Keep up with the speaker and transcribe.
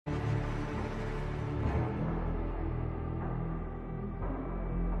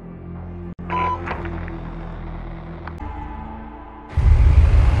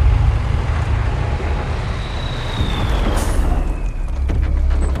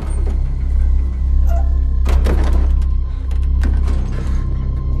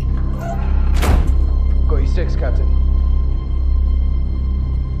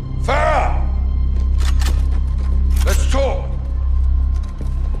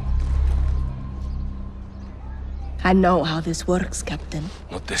I know how this works, Captain.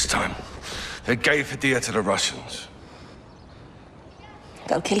 Not this time. They gave Hadir to the Russians.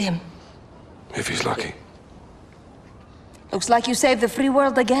 They'll kill him. If he's lucky. Looks like you saved the free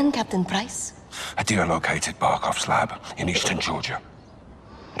world again, Captain Price. Hadir located Barkov's lab in eastern Georgia.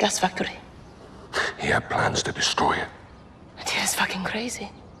 Gas factory. He had plans to destroy it. Hadir's fucking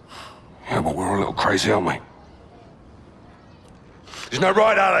crazy. Yeah, but we're a little crazy, aren't we? Isn't that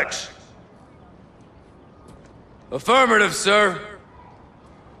right, Alex? Affirmative, sir.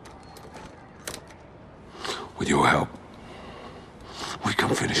 With your help, we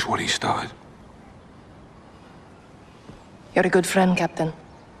can finish what he started. You're a good friend, Captain.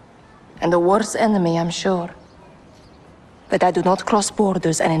 And the worst enemy, I'm sure. But I do not cross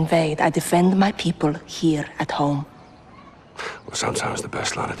borders and invade. I defend my people here at home. Well, sometimes the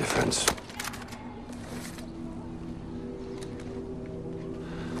best line of defense.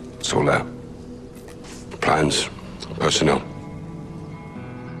 It's all there. Plans, personnel.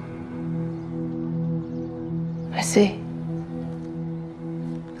 I see.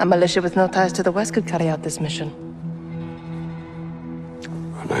 A militia with no ties to the West could carry out this mission.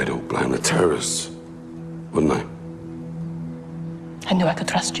 And they'd all blame the terrorists, wouldn't they? I knew I could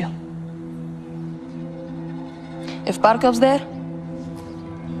trust you. If Barkov's there,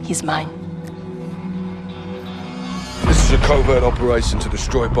 he's mine. This is a covert operation to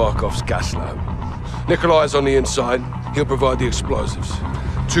destroy Barkov's gas lab. Nikolai's on the inside. He'll provide the explosives.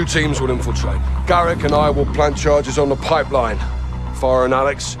 2 teams will infiltrate. Garrick and I will plant charges on the pipeline. Farah and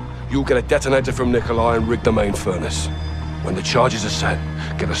Alex, you'll get a detonator from Nikolai and rig the main furnace. When the charges are set,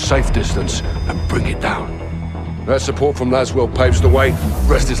 get a safe distance and bring it down. Their support from Laswell paves the way.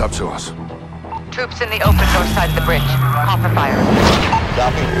 Rest is up to us. Troops in the open north side of the bridge. Hopper fire.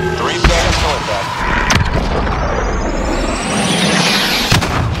 Copy. 3 seconds northbound.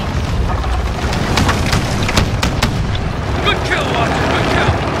 Good kill, Watson. Good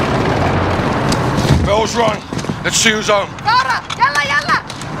kill. Bell's run. Let's see who's on. Yalla! Yalla! Yalla!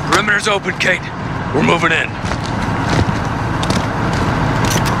 Perimeter's open, Kate. We're moving in.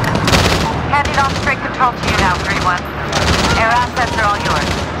 Handing off straight control to you now, 3-1. Air assets are all yours.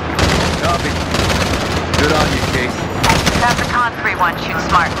 Copy. Good on you, Kate. That's the con, 3-1. Shoot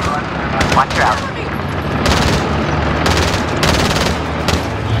smart. Watch her out.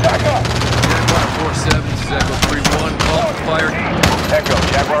 Jaguar! Jaguar 4-7, this is Echo 3-1. Call for fire. Echo,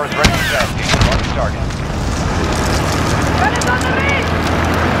 Jaguar is ready to test. On the target. Gunners on the lead!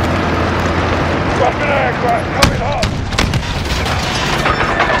 Russian aircraft coming hot!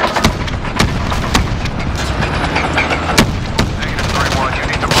 Negative 3-1, you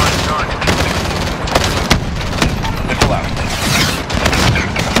need to mark the target. Missile out.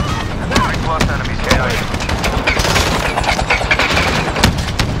 3+ enemies KIA.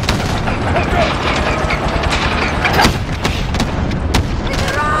 Let's go!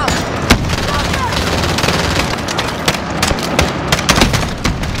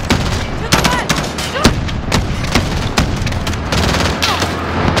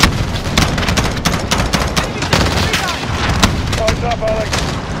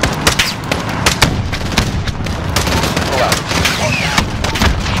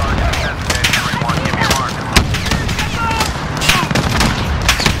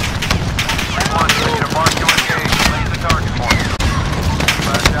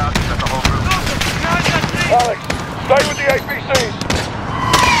 Alex, stay with the APCs.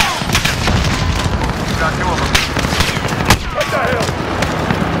 Got 2 of them. What the hell?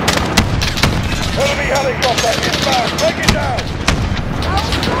 Enemy helicopter inbound. Take it down.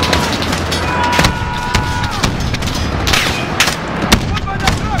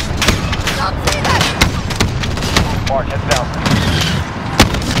 Don't see that! Mark, head down.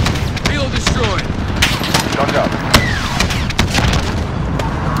 Field destroyed. Don't go.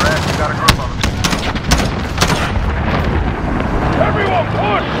 Red, you got a group of them. Everyone,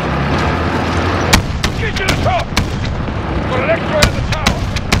 push! Get to the top! Got an X-ray at the tower!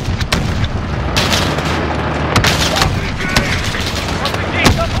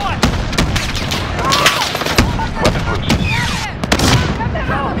 Weapons loose.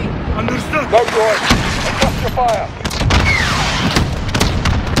 Understood! No droid! Adjust your fire!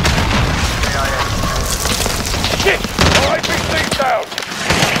 Shit! Our APC's down!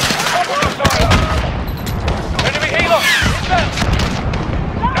 Up on the side! Enemy helo! Inbound!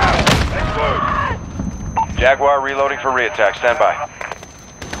 Now! Let's move! Jaguar reloading for re-attack. Stand by.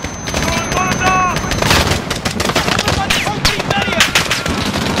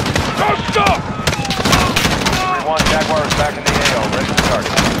 Don't stop! 3-1, Jaguar is back in the AO. Ready to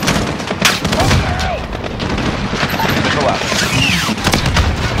target. What the hell? Missile out.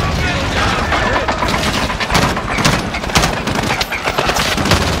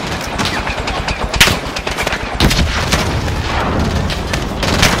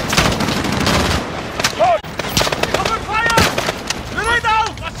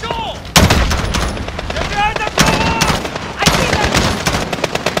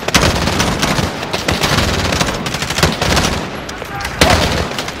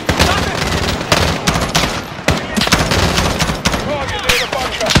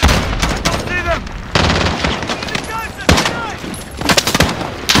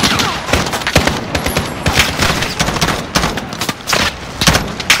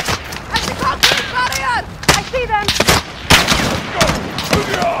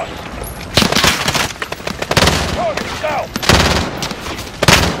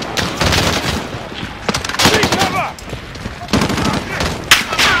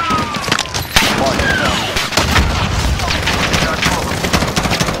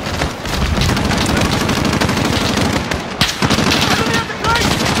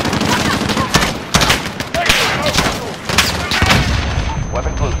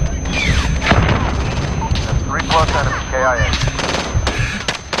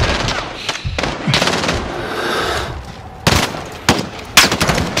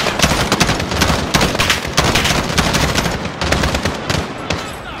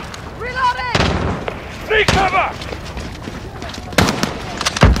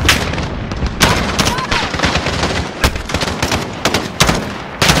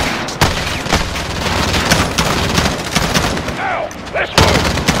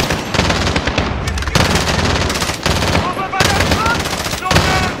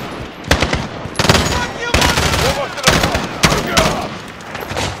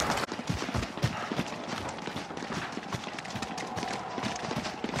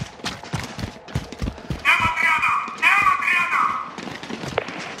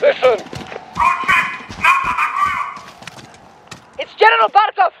 Listen! It's General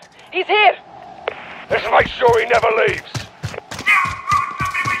Barkov! He's here! Let's make sure he never leaves.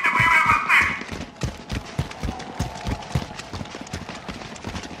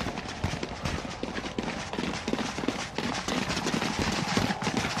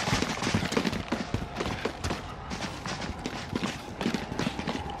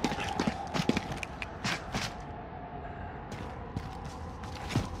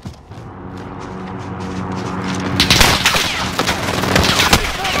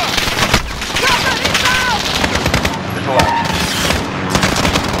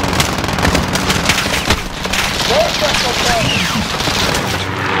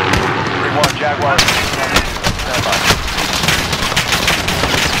 Jaguar. Stand by.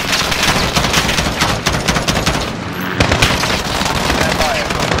 Stand by,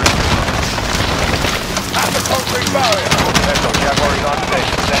 Echo. At the concrete barrier. Echo, Jaguar is on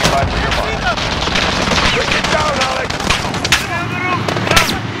station. Standing by for your mark. Switch it down, Alex.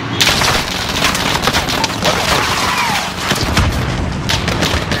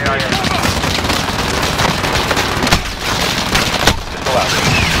 Pistol out.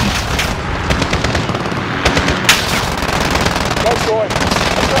 Go, Troy.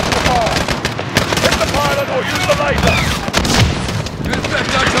 Adjust the fire. Hit the pilot or use the laser.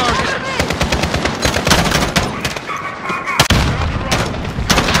 Infect our target.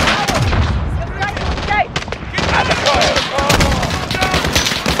 At the fire.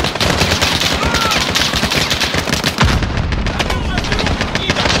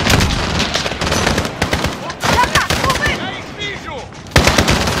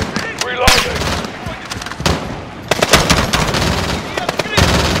 Reloading.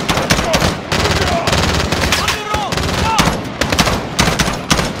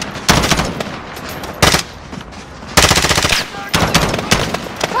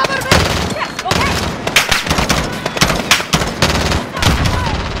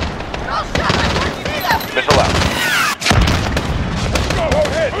 Missile out. Go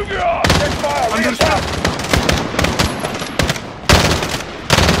ahead. Move your arms. Get fire. Re-attack.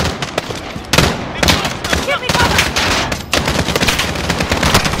 Give me cover!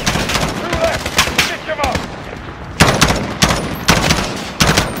 Two left. Stitch him up.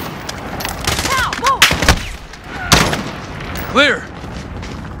 Now, move! Clear.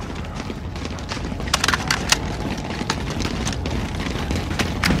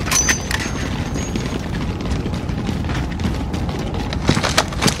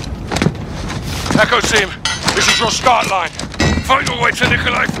 Echo team, this is your start line. Find your way to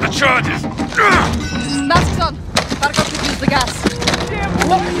Nikolai for the charges. Masks on! Barkov could use the gas.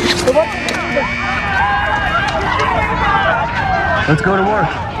 Let's go to work.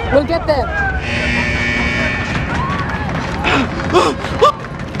 We'll get there.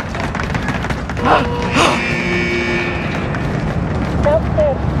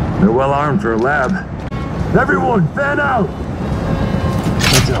 They're well armed for a lab. Everyone, fan out!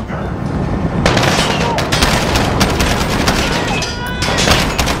 Heads up.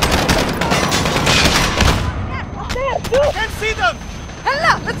 Can't see them!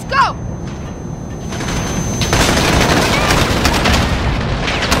 Hella, let's go!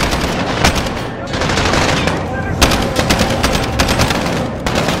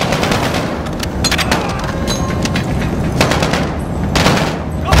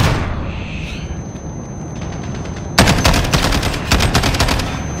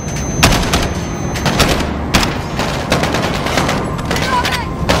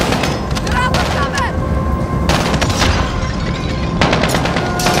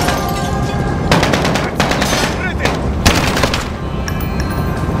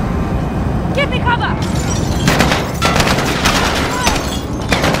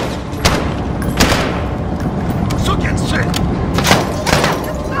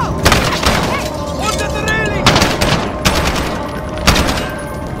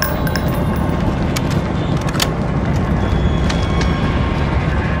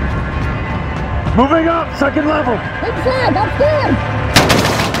 Moving up, second level.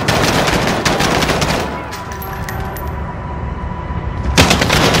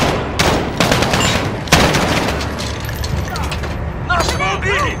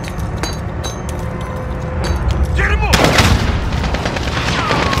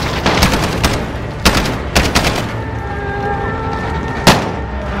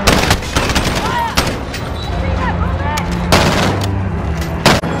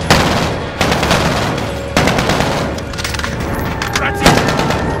 That's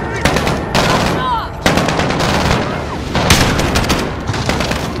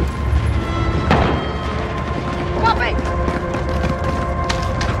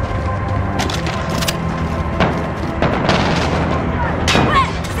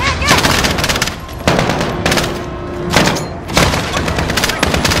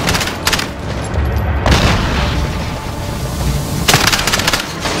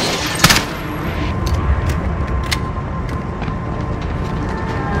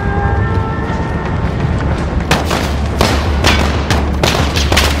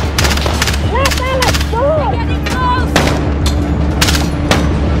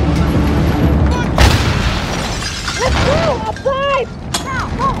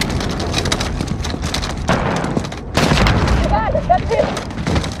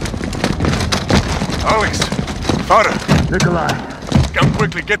Alex! Farah! Nikolai. Come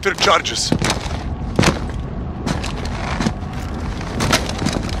quickly, get their charges.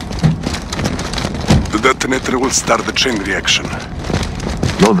 The detonator will start the chain reaction.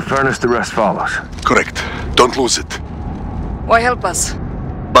 Load the furnace, the rest follows. Correct. Don't lose it. Why help us?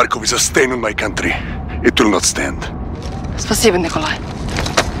 Barkov is a stain on my country. It will not stand. Спасибо, Nikolai.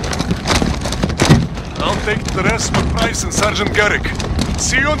 I'll take the rest for Price and Sergeant Garrick.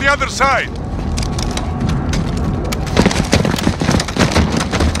 See you on the other side!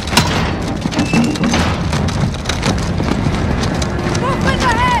 Movement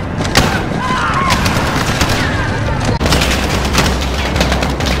ahead!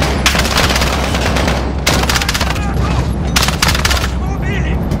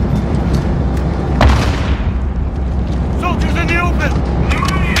 Soldiers in the open!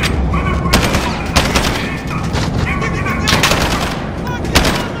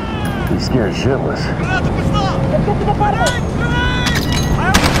 He's scared shitless. Let's get to the bottom!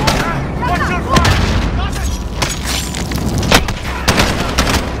 Watch your fire!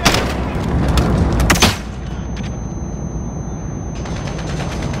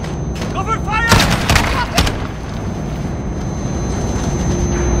 Cover fire!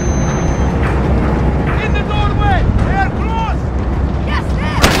 In the doorway! They are close! Yes,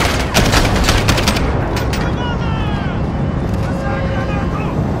 there!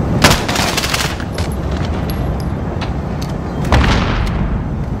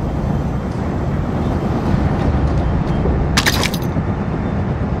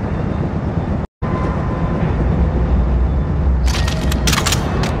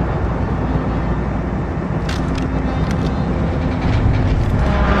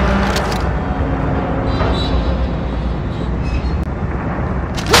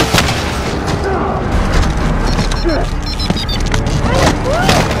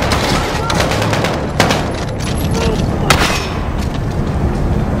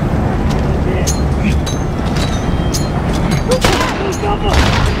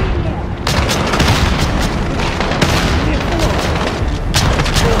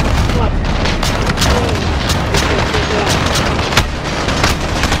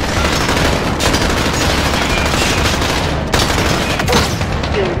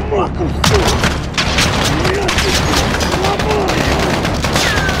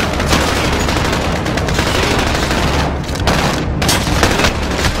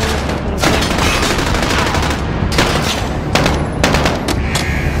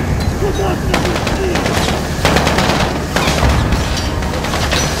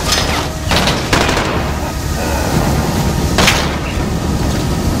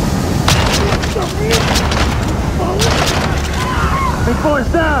 Big boy's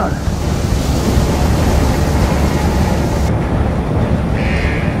down!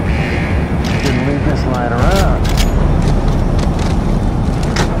 Didn't leave this lying around.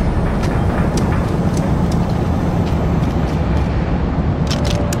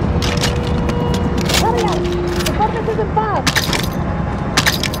 Hurry up! The furnace isn't fast!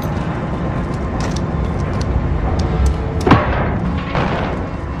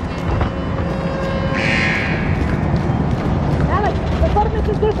 Alex, the furnace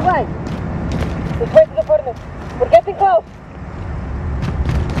is this way! This way to the furnace. We're getting close!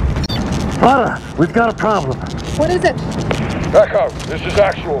 Farah, we've got a problem. What is it? Echo, this is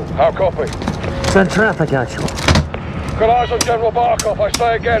Actual. How copy? Send traffic, Actual. Got eyes on General Barkov. I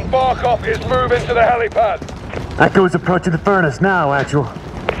say again, Barkov is moving to the helipad. Echo is approaching the furnace now, Actual.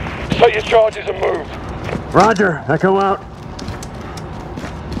 Set your charges and move. Roger, Echo out.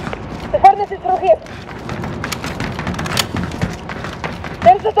 The furnace is through here.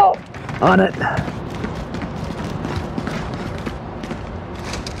 There's the door. On it.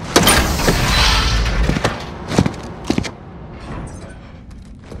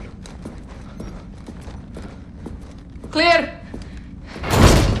 Clear!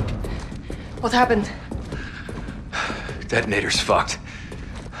 What happened? Detonator's fucked.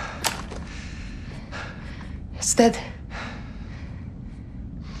 It's dead.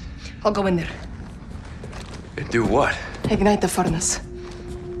 I'll go in there. And do what? Ignite the furnace.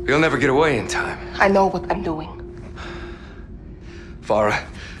 We'll never get away in time. I know what I'm doing. Farah,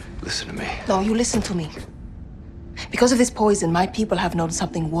 listen to me. No, you listen to me. Because of this poison, my people have known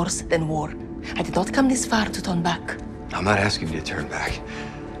something worse than war. I did not come this far to turn back. I'm not asking you to turn back.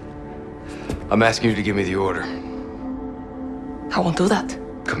 I'm asking you to give me the order. I won't do that.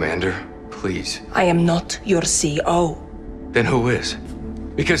 Commander, please. I am not your CO. Then who is?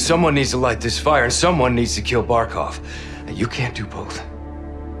 Because someone needs to light this fire and someone needs to kill Barkov. And you can't do both.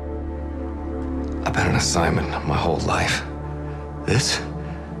 I've been on assignment my whole life. This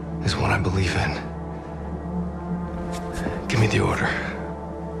is what I believe in. me the order.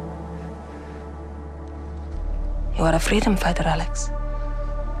 You are a freedom fighter, Alex.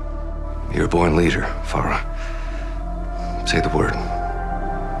 You're a born leader, Farah. Say the word.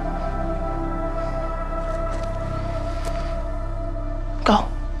 Go.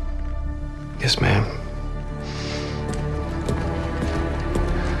 Yes, ma'am.